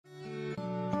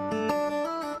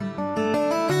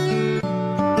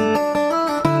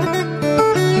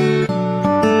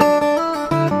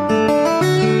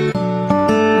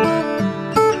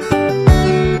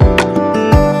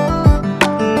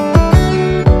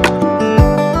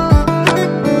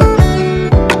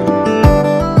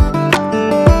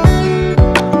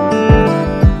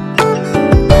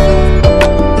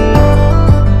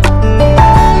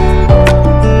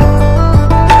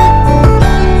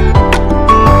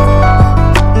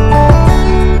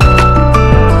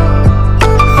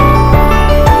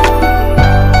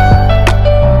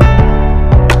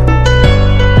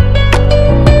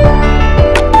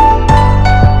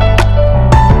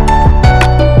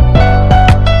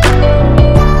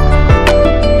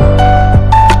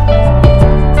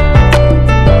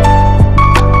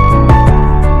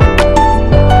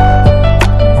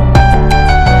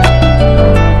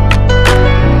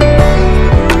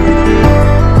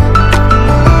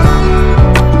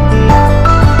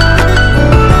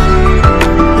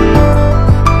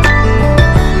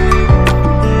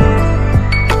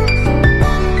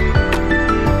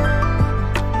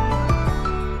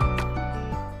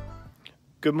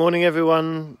morning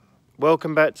everyone,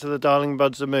 welcome back to the Darling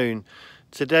Buds of Moon.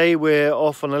 Today we're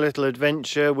off on a little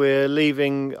adventure. We're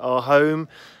leaving our home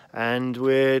and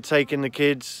we're taking the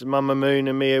kids, Mama Moon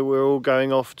and Mia, we're all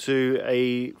going off to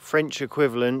a French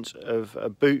equivalent of a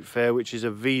boot fair, which is a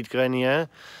vide-grenier.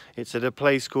 It's at a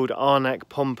place called Chateau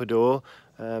Pompadour,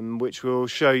 which we'll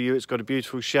show you. It's got a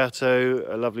beautiful chateau,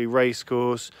 a lovely race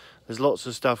course. There's lots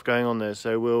of stuff going on there,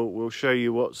 so we'll show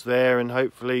you what's there, and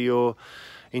hopefully you'll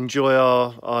enjoy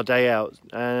our day out.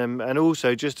 And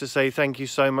also just to say thank you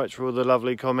so much for all the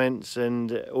lovely comments and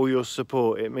all your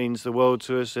support. It means the world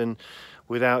to us, and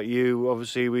without you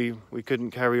obviously we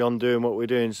couldn't carry on doing what we're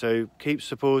doing. So keep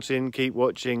supporting, keep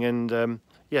watching, and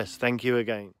yes, thank you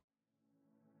again.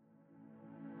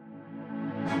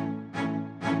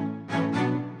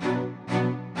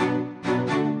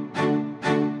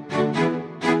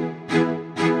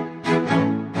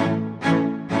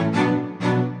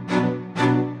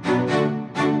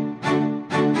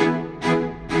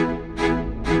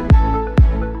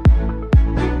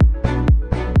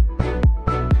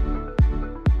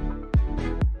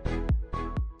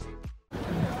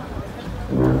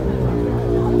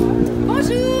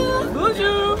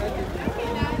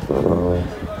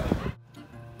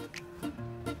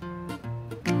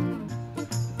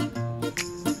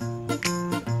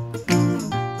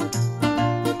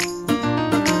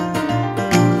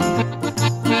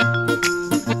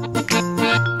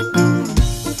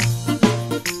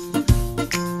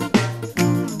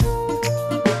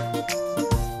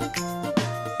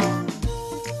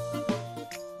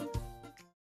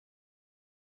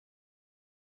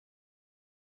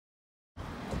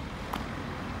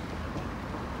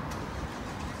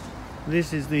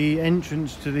 This is the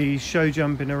entrance to the show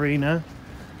jumping arena.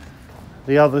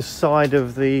 The other side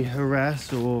of the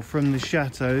harass, or from the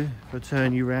chateau, if I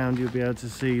turn you round you'll be able to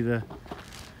see the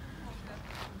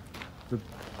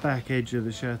back edge of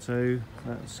the chateau.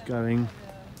 That's going,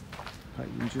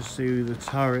 you can just see the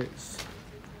turrets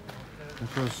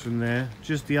across from there.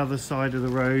 Just the other side of the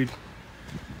road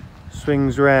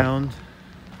swings round,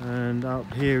 and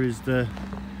up here is the,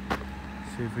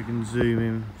 see if we can zoom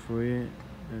in for you.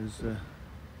 There's the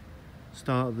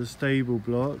start of the stable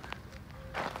block,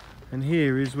 and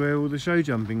here is where all the show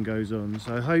jumping goes on.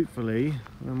 So hopefully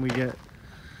when we get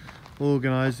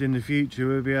organised in the future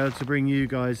we'll be able to bring you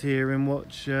guys here and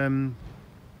watch,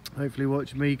 hopefully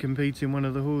watch me compete in one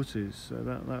of the horses. So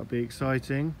that'll be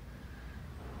exciting.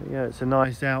 But yeah, it's a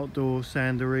nice outdoor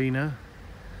sand arena.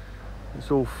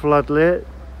 It's all floodlit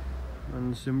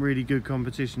and some really good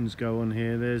competitions go on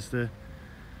here. There's the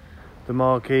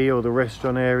marquee, or the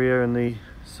restaurant area, and the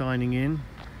signing in,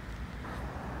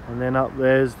 and then up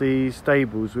there's the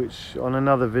stables, which on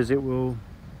another visit we'll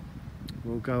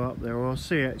go up there, or I'll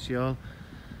see, actually I'll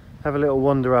have a little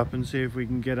wander up and see if we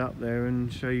can get up there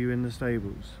and show you in the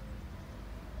stables.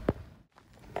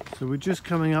 So we're just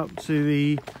coming up to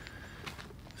the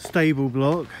stable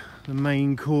block, the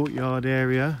main courtyard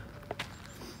area,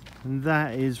 and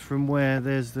that is from where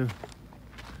there's the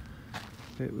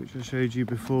bit which I showed you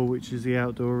before, which is the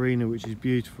outdoor arena, which is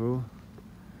beautiful,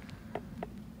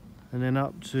 and then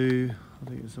up to, I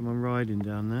think there's someone riding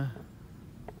down there.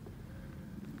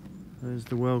 There's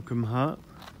the welcome hut,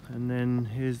 and then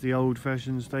here's the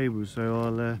old-fashioned stable. So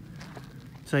I'll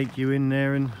take you in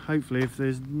there, and hopefully if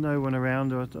there's no one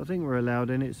around, or I think we're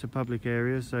allowed in, it's a public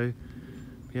area, so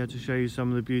be able to show you some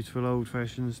of the beautiful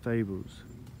old-fashioned stables.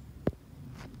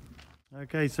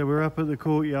 Okay, so we're up at the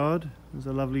courtyard. There's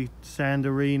a lovely sand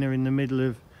arena in the middle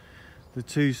of the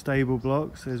two stable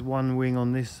blocks. There's one wing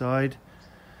on this side,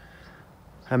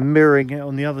 and mirroring it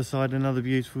on the other side another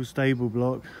beautiful stable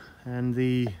block, and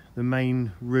the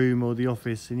main room, or the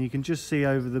office. And you can just see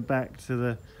over the back to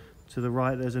the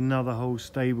right there's another whole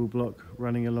stable block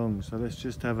running along. So let's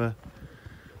just have a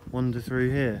wander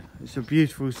through here. It's a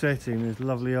beautiful setting. There's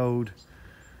lovely old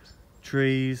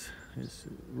trees. It's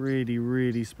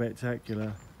really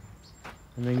spectacular.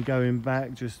 And then going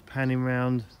back, just panning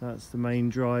round, that's the main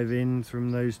drive in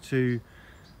from those two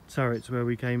turrets where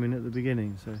we came in at the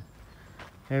beginning. So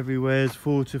everywhere's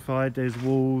fortified, there's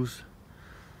walls,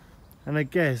 and I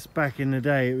guess back in the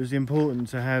day it was important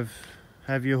to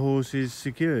have your horses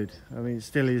secured. I mean, it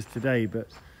still is today, but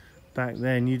back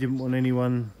then you didn't want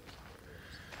anyone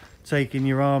taking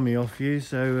your army off you.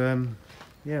 So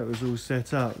yeah, it was all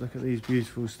set up. Look at these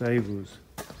beautiful stables.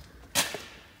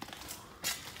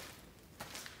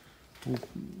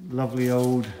 Lovely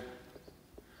old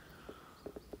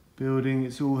building.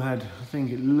 It's all had, I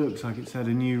think it looks like it's had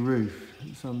a new roof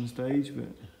at some stage, but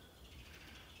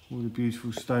all the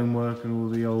beautiful stonework and all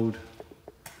the old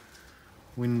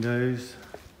windows.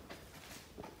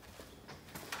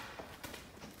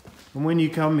 And when you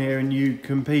come here and you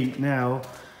compete now,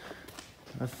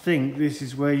 I think this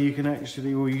is where you can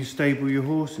actually, or you stable your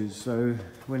horses. So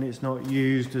when it's not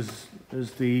used as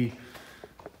the,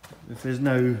 if there's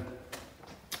no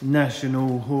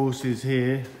national horses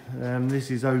here, this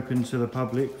is open to the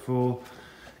public for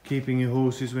keeping your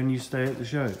horses when you stay at the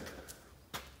show.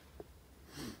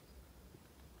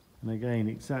 And again,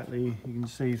 exactly, you can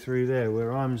see through there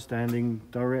where I'm standing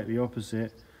directly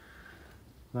opposite,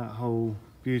 that whole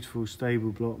beautiful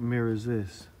stable block mirrors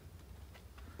this.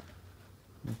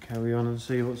 I'll carry on and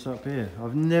see what's up here.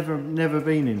 I've never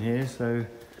been in here, so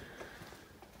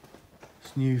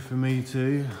it's new for me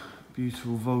too.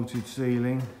 Beautiful vaulted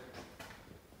ceiling.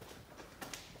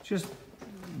 Just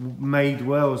made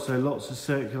well, so lots of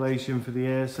circulation for the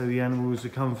air, so the animals are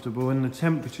comfortable. And the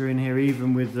temperature in here,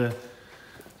 even with the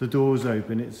doors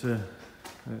open, it's a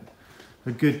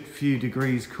good few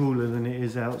degrees cooler than it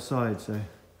is outside. So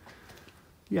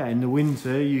yeah, in the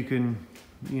winter you can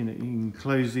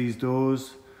close these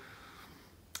doors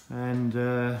and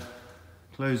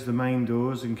close the main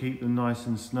doors and keep them nice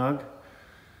and snug.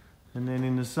 And then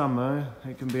in the summer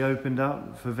it can be opened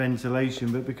up for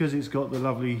ventilation, but because it's got the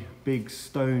lovely big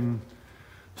stone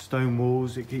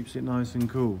walls, it keeps it nice and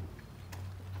cool.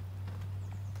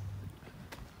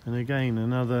 And again,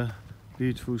 another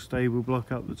beautiful stable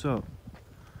block up the top.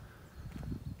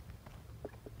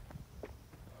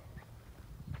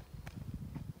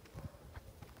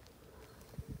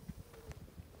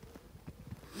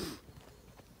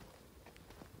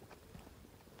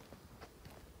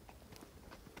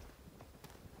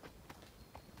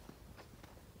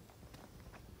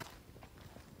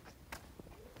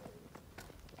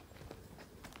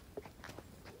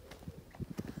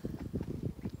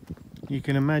 You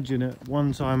can imagine at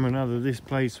one time or another this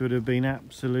place would have been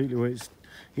absolutely, well, it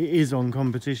is on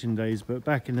competition days, but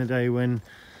back in the day when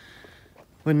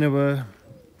there were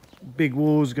big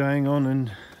wars going on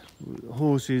and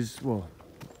horses, well,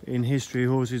 in history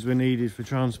horses were needed for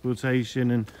transportation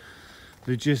and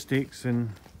logistics,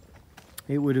 and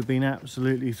it would have been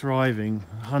absolutely thriving.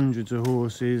 Hundreds of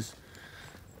horses,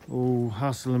 all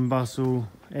hustle and bustle,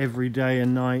 every day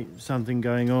and night, something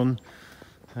going on.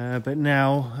 But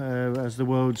now, as the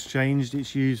world's changed,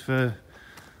 it's used for,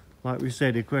 like we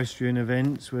said, equestrian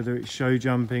events, whether it's show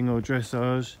jumping or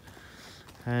dressage.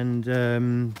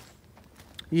 And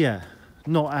yeah,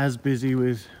 not as busy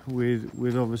with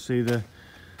obviously the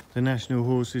national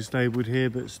horses stabled here,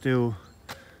 but still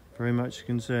very much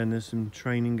concerned. There's some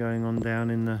training going on down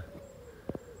in the,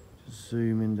 just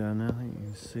zoom in down there, I think you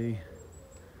can see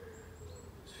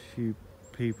a few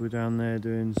people down there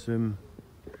doing some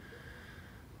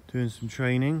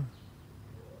training.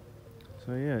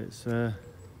 So yeah,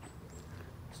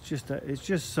 it's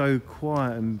just so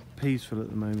quiet and peaceful at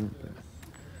the moment. But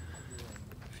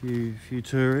few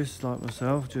tourists like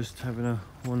myself just having a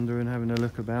wander and having a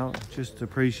look about, just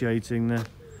appreciating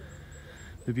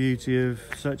the beauty of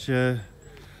such a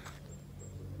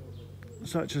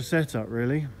setup,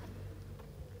 really.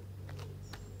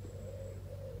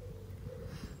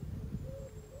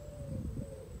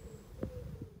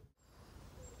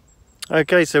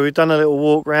 Okay, so we've done a little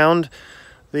walk round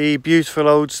the beautiful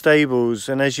old stables,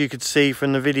 and as you could see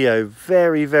from the video,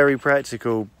 very, very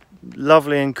practical,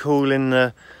 lovely and cool in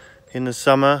the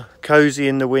summer, cozy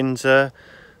in the winter,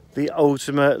 the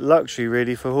ultimate luxury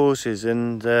really for horses.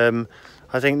 And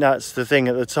I think that's the thing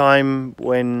at the time,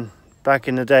 when back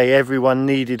in the day everyone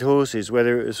needed horses,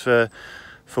 whether it was for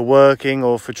working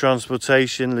or for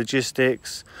transportation,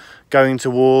 logistics, going to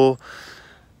war.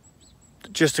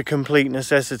 Just a complete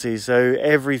necessity, so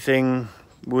everything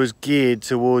was geared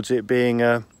towards it being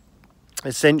a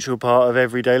essential part of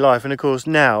everyday life. And of course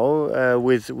now,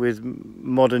 with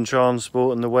modern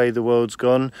transport and the way the world's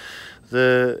gone,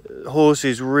 the horse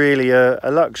is really a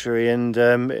luxury and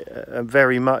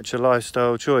very much a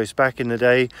lifestyle choice. Back in the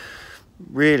day,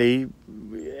 really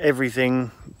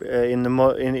everything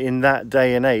in that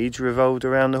day and age revolved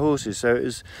around the horses, so it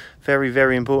was very,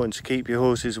 very important to keep your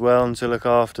horses well and to look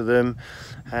after them.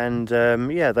 And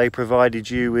yeah, they provided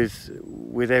you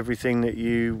with everything that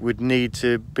you would need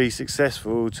to be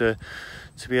successful, to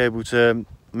be able to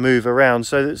move around.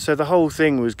 So the whole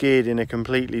thing was geared in a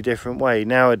completely different way.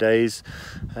 Nowadays,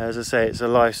 as I say, it's a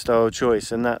lifestyle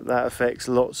choice, and that affects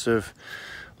lots of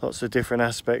different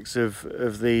aspects of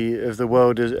the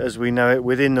world as we know it.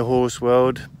 Within the horse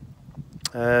world,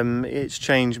 it's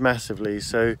changed massively.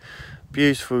 So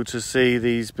beautiful to see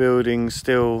these buildings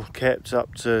still kept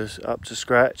up to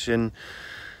scratch, and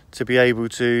to be able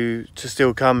to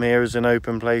still come here as an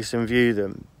open place and view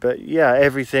them. But yeah,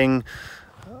 everything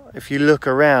if you look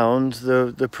around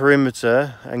the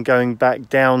perimeter and going back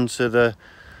down to the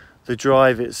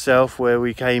drive itself where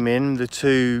we came in, the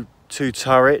two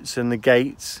turrets and the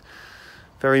gates,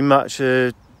 very much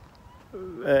an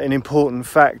important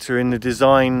factor in the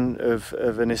design of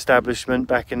an establishment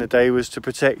back in the day was to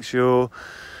protect your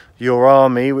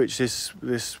army, which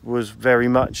this was very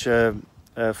much a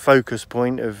focus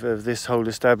point of this whole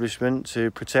establishment,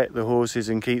 to protect the horses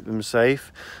and keep them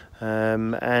safe.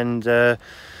 And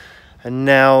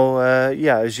now,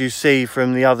 yeah, as you see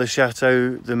from the other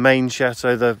chateau, the main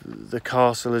chateau, the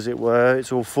castle as it were,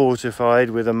 it's all fortified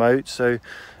with a moat. So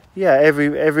yeah,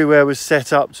 everywhere was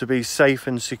set up to be safe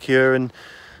and secure, and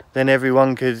then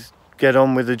everyone could get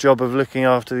on with the job of looking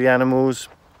after the animals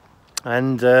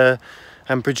and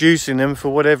producing them for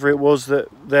whatever it was that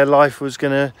their life was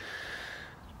gonna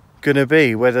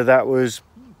be, whether that was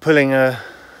pulling a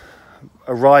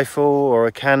rifle or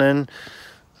a cannon,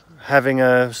 having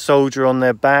a soldier on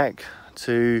their back,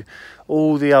 to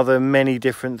all the other many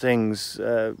different things,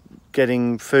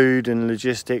 getting food and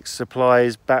logistics,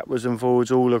 supplies backwards and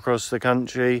forwards all across the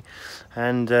country.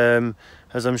 And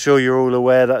as I'm sure you're all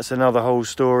aware, that's another whole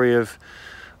story of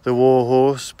the war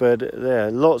horse. But yeah,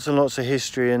 lots and lots of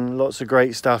history and lots of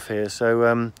great stuff here. So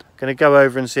I'm going to go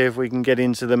over and see if we can get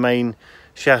into the main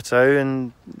chateau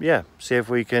and yeah, see if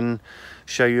we can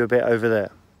show you a bit over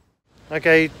there.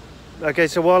 Okay,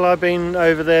 so while I've been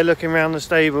over there looking around the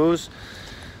stables,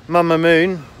 Mama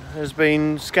Moon has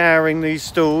been scouring these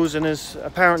stalls and has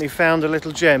apparently found a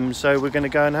little gem. So we're going to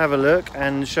go and have a look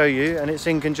and show you, and it's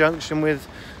in conjunction with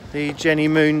the Jenny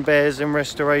Moon Bears and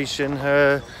Restoration,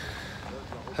 her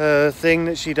thing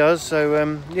that she does.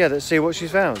 So yeah, let's see what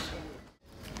she's found.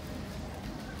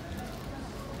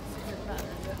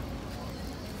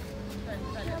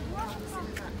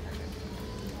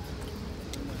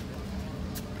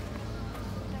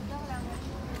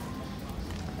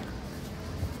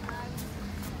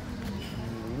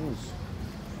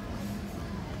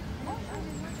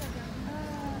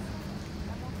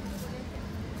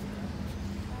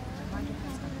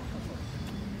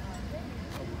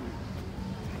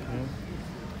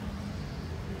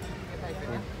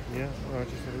 Yeah, alright,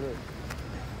 just have a look.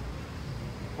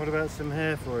 What about some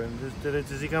hair for him?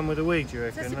 Does he come with a wig, do you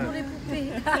reckon? Ça, c'est pour les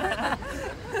poupées.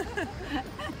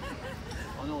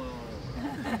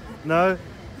 No?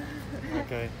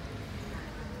 Okay.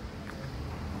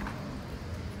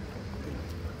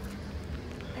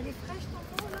 Elle est fraîche,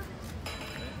 tonton, là?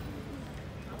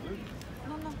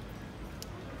 Non, non.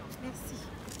 Merci.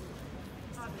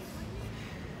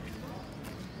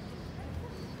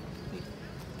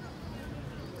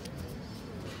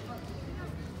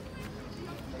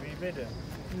 Have you bid it?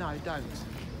 No, don't.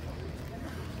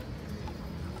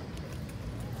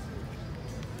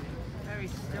 Very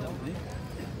still.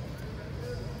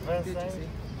 Vincent?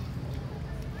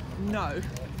 No.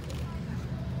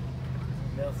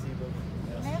 Merci beaucoup.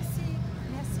 Merci.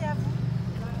 Merci à vous.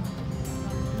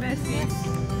 Merci.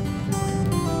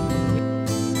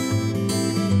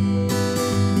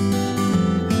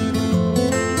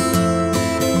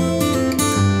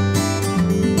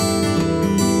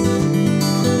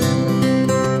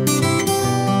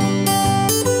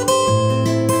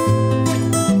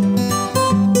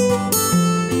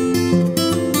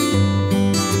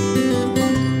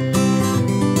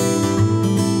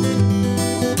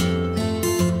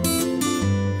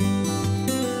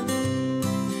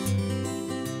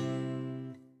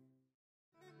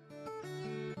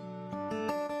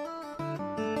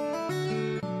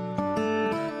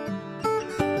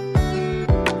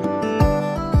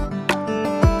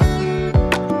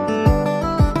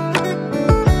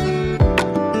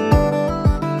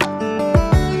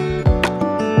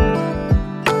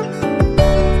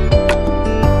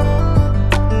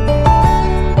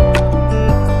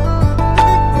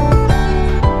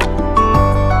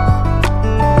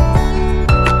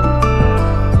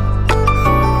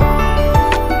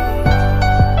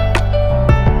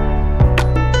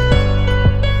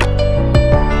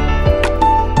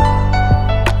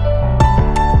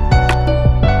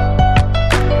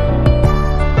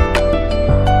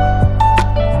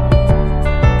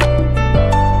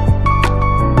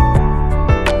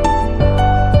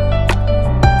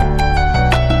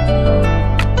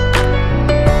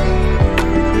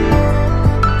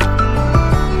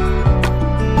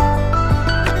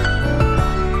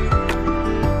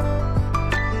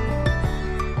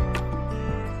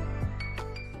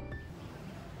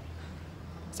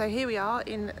 So here we are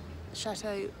in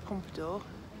Chateau Pompadour.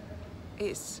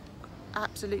 It's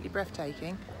absolutely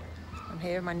breathtaking. I'm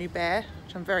here with my new bear,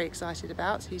 which I'm very excited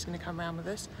about. So he's going to come around with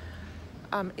us.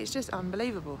 It's just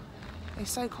unbelievable.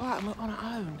 It's so quiet and we're on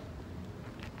our own.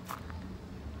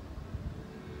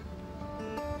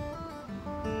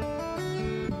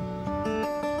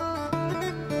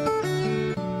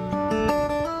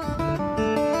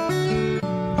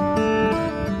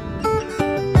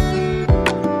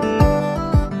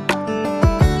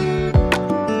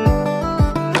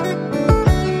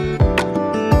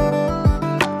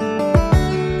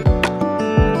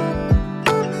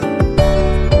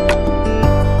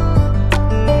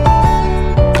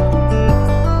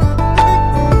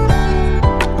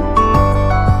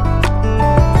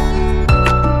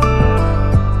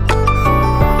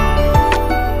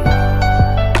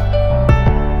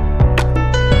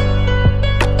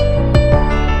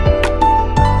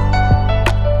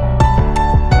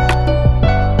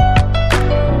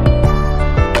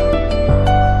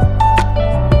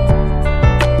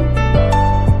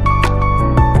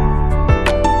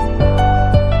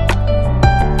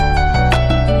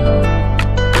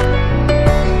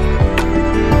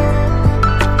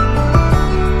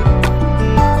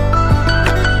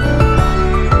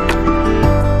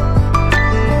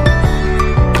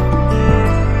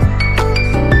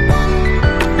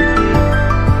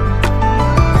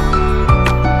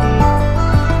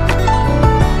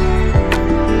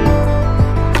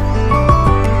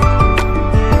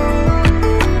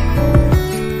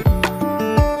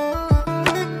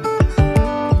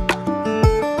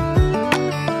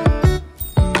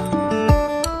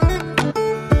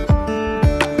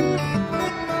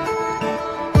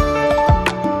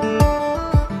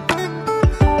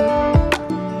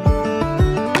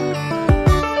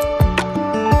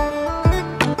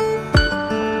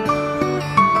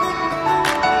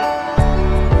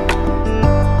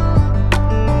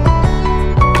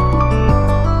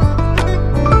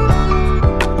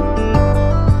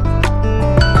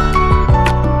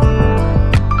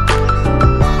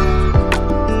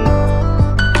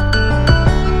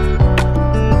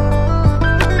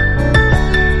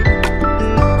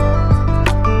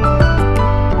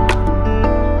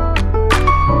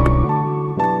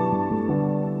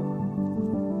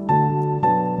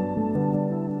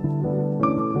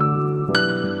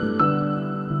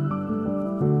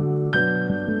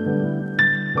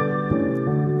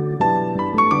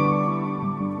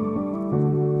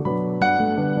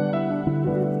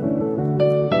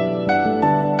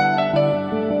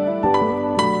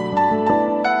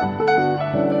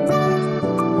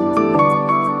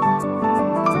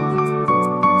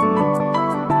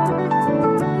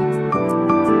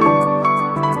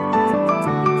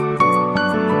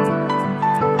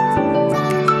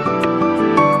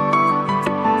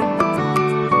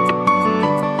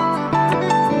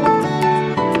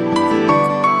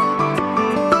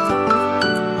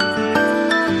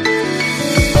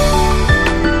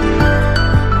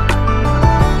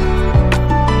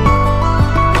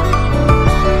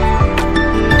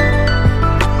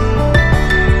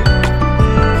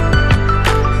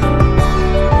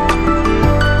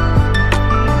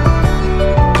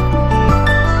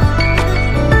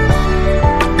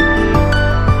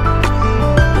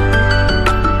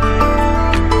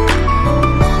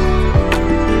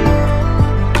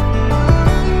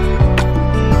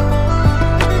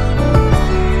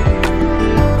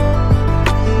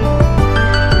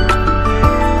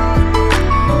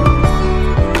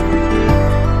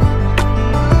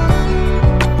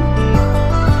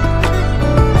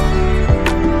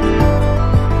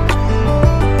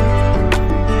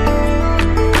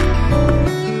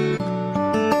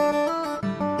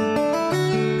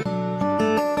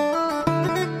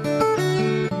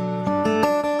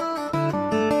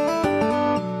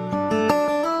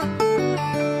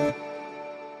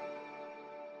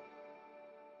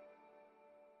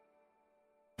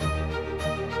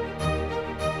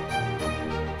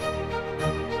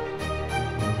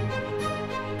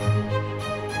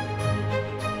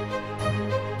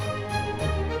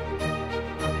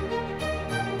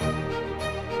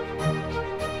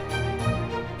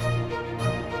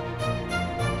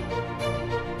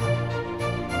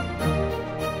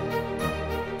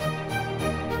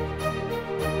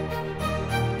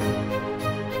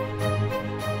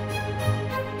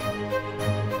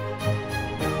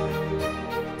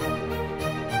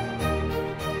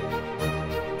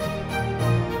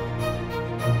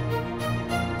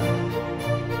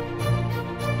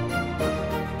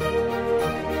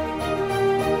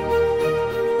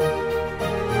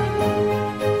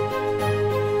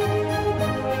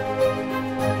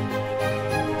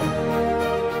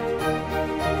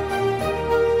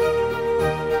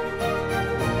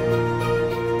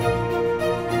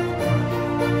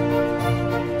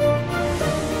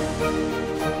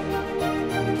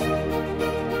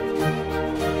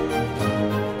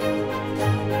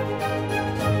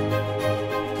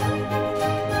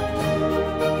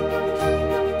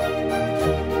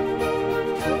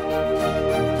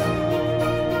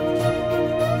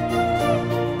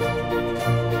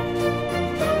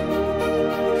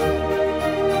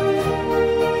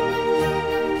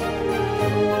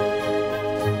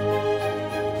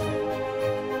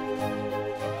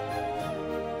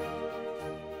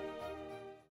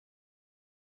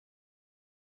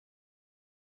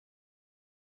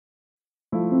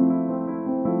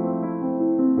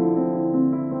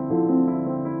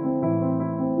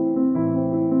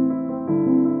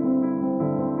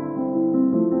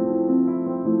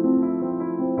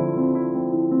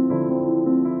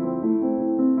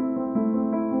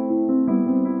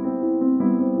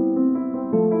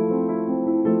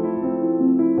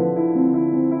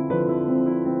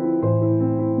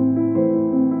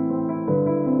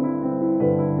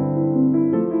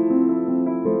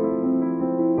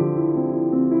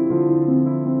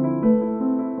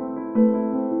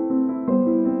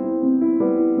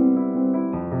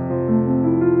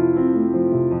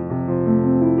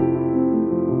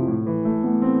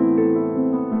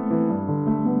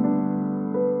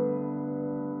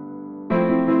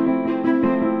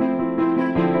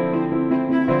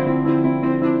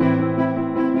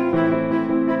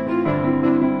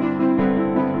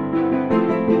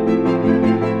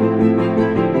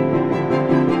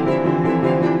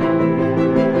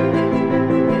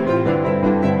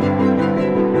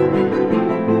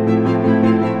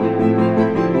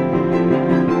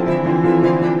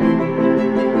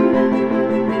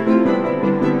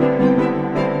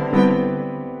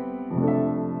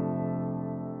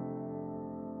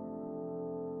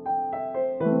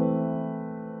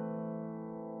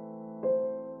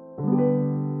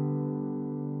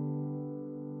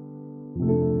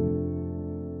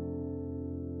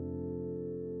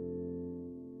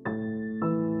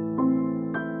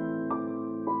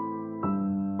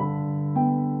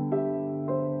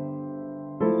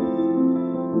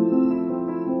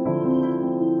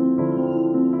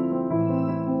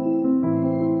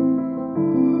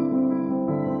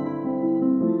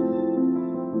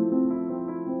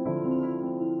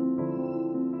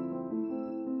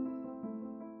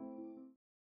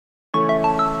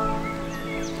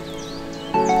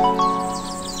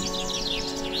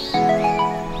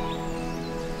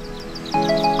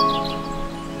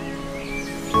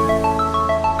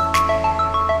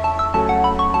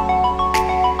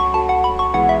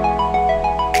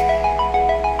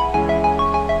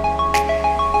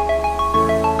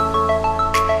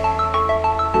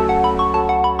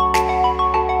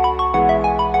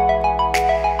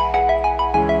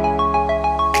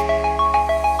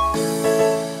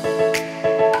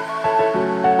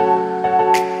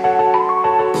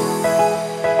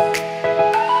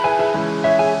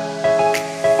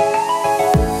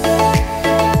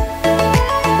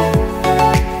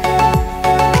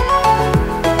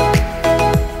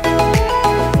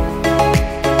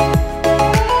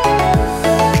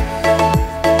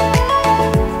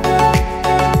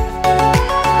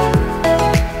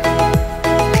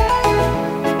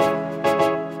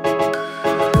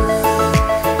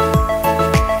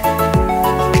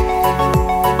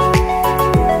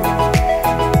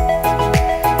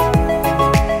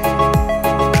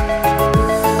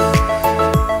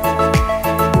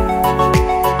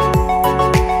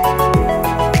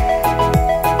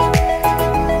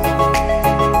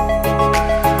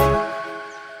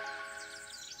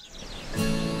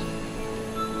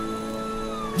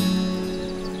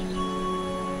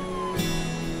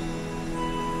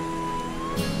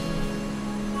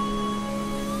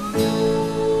 you.